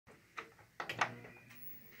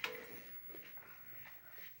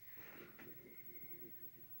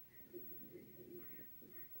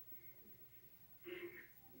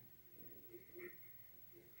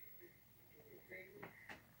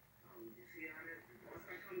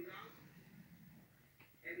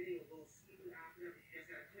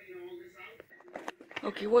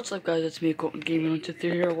Okay, what's up guys, it's me, Colton Gaming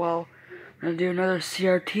 123 here. Well, I'm gonna do another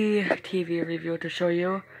CRT TV review to show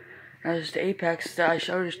you. As the Apex, that I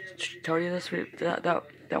should tell you this,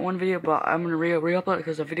 that one video, but I'm gonna re-upload it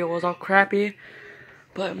because the video was all crappy.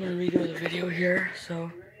 But I'm gonna redo the video here,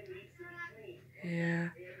 so, yeah.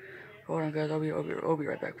 Hold on guys, I'll be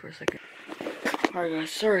right back for a second. Alright guys,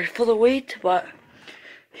 sorry for the wait, but,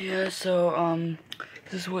 yeah, so,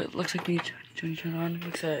 this is what it looks like when you turn on. It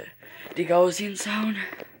looks at the Gaussian sound.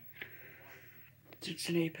 It's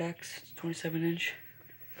an Apex, it's 27-inch.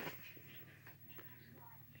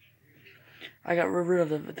 I got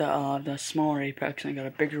rid of the smaller Apex and I got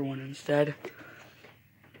a bigger one instead.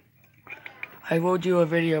 I will do a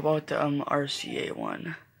video about the Rca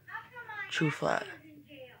one, Truflat.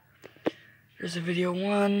 There's a video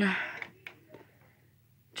 1,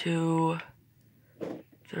 2,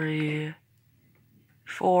 3,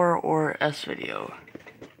 4, or S video.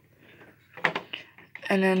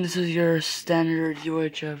 And then this is your standard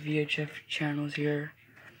UHF, VHF channels here.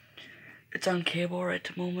 It's on cable right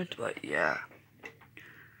at the moment, but yeah.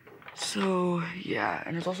 So, yeah,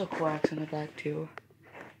 and there's also coax in the back too.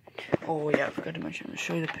 Oh yeah, I forgot to mention, I'm gonna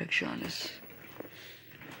show you the picture on this.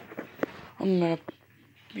 I'm gonna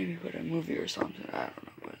maybe put a movie or something, I don't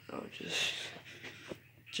know, but I'll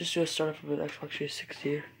just do a startup with Xbox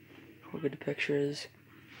 360. How good the picture is.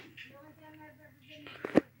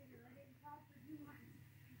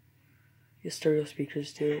 You have stereo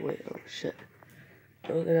speakers too. Wait, oh shit.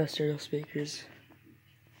 Oh, they got stereo speakers.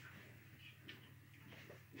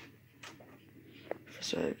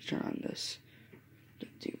 So I turn on this the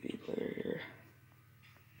DVD player here.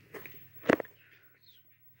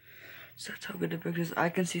 So that's how good the picture is. I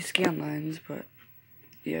can see scan lines, but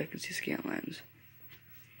yeah, I can see scan lines.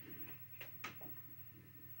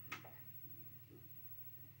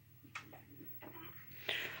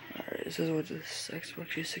 Alright, this is what this Xbox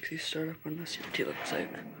 360 startup on the CRT looks like.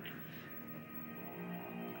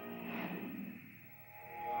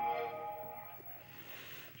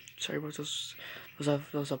 Sorry about those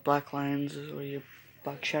have black lines, or your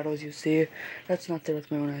black shadows you see. That's not there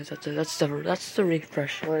with my own eyes. That's the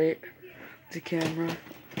refresh light, the camera.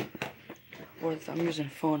 Or I'm using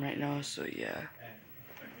phone right now, so yeah.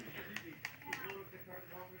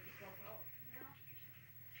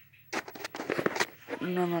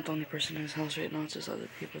 No, I'm not the only person in this house right now. It's just other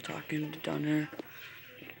people talking down there.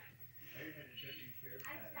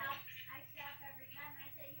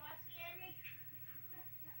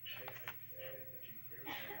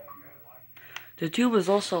 The tube is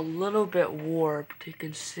also a little bit warped. You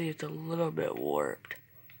can see it's a little bit warped,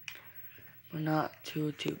 but not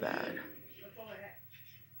too bad.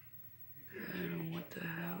 I don't know what the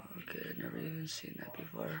hell. Okay, I've never even seen that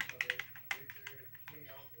before.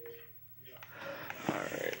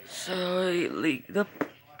 Alright, so the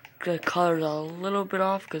color's a little bit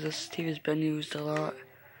off because this TV's been used a lot.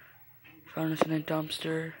 Found this in a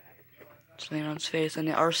dumpster. It's laying on its face, and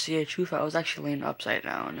the Rca Truflat was actually laying upside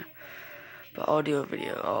down. But I'll do a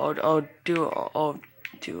video. I'll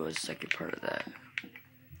do a second part of that.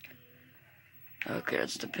 Okay,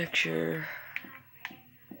 that's the picture.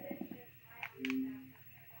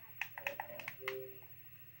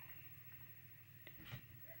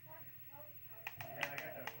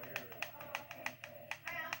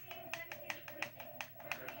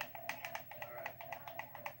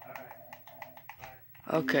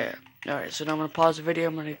 Okay, alright, so now I'm gonna pause the video.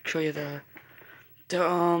 I'm gonna show you the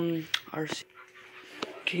RC.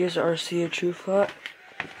 Okay, here's the Rca Truflat right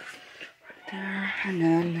there, and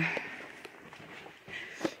then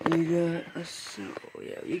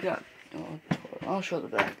you got I'll show the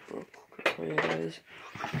back real quick for you guys.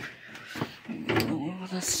 All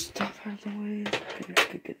this stuff out of the way.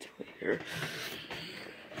 Could get to it here.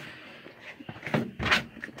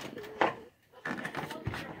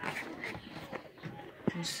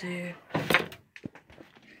 You can see it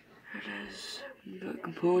is. You got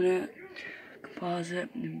component, composite,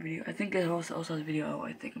 and video. I think it also has video. Oh,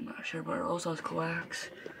 I think I'm not sure, but it also has coax.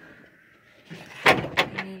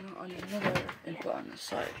 And then on another input on the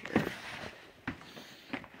side here.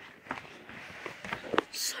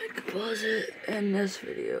 Side composite and this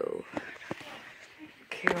video.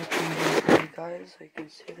 Okay, I'll turn it on for you guys so you can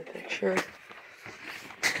see the picture.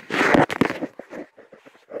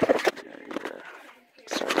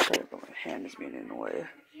 Sorry, but my hand is being in the way.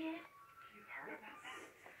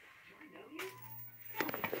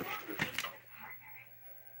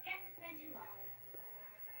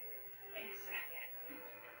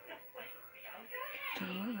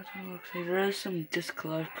 There is some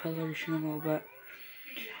discoloration a little bit.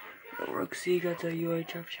 it works. See, you got the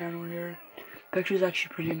UHF channel here. Picture's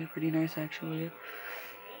actually pretty nice actually.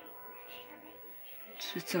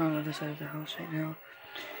 It's on the other side of the house right now.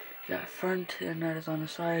 You got front and that is on the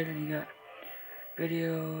side, and you got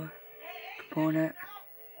video component.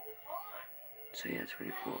 So yeah, it's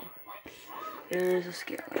pretty cool. There's a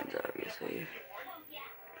scan lens, obviously.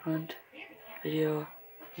 Front, video,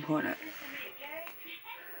 component.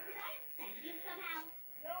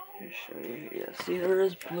 Let me show you. Yeah, see, there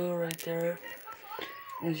is blue right there.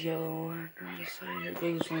 There's yellow on the side. Your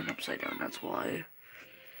game's laying upside down, that's why.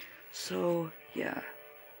 So, yeah.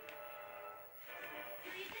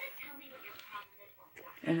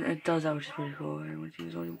 And it does that, which is pretty cool. And when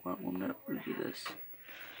you only want one minute, we do this.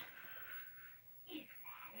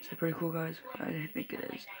 Is that pretty cool, guys? I think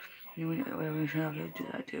it is. And we should have to do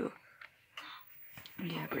that too.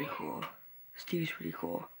 Yeah, pretty cool. This TV's pretty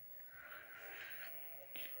cool.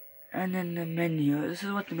 And then the menu. This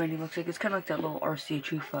is what the menu looks like. It's kind of like that little Rca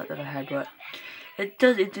Truflat that I had, but it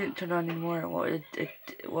didn't turn on anymore.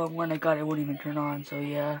 Well, when I got it, it wouldn't even turn on. So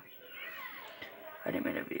yeah, I didn't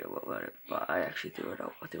make a video about it, but I actually threw it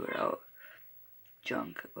out.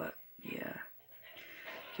 Junk, but yeah.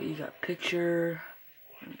 So you got picture.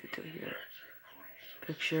 Let me get to here.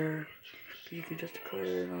 Picture. You can just color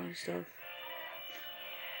and all that stuff.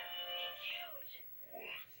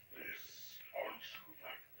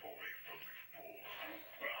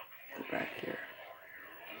 Go back here.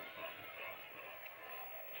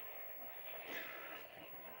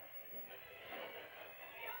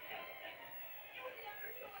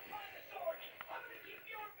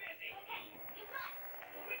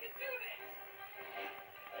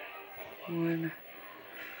 One.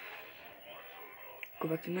 Go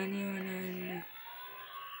back to menu and then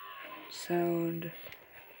sound.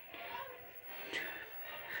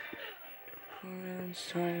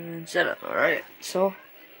 Time and setup. Alright, so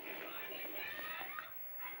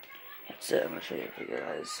that's it. I'm gonna show you for you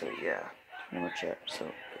guys. So yeah, pretty much it.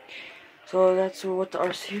 So that's what the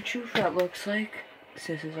Rca Truflat looks like. This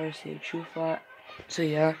is Rca Truflat. So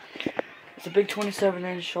yeah, it's a big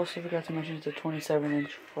 27-inch. Also forgot to mention it's a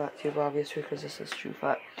 27-inch flat tube, obviously, because this is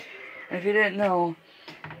Truflat. And if you didn't know,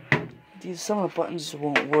 some of the buttons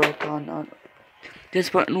won't work on this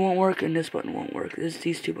button won't work and this button won't work.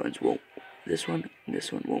 These two buttons won't. This one and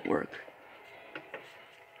this one won't work.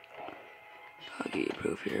 I'll give you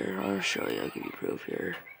proof here. I'll show you. I'll give you proof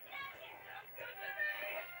here.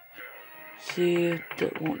 See,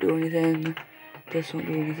 that won't do anything. This won't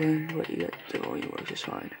do anything. But you get the volume works just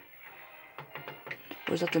fine.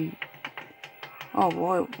 Was that the?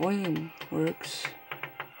 Oh, volume works.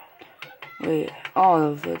 Wait, all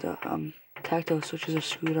of the tactile switches are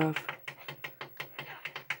screwed off.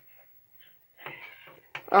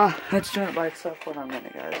 Let's turn it by itself. Hold on a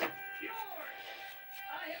minute, guys.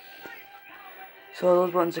 So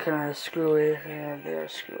those buttons are kind of screwy. Yeah, they are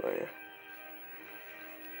screwy.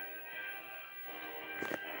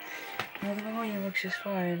 No, the volume works just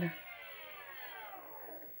fine.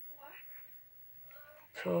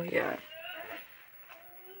 So yeah.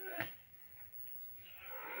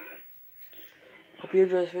 Hope you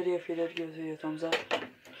enjoyed this video. If you did, give this video a thumbs up.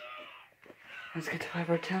 Let's get to 5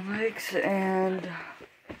 or 10 likes, and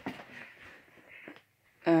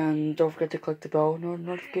don't forget to click the bell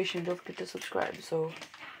notification. Don't forget to subscribe. So,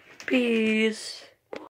 peace.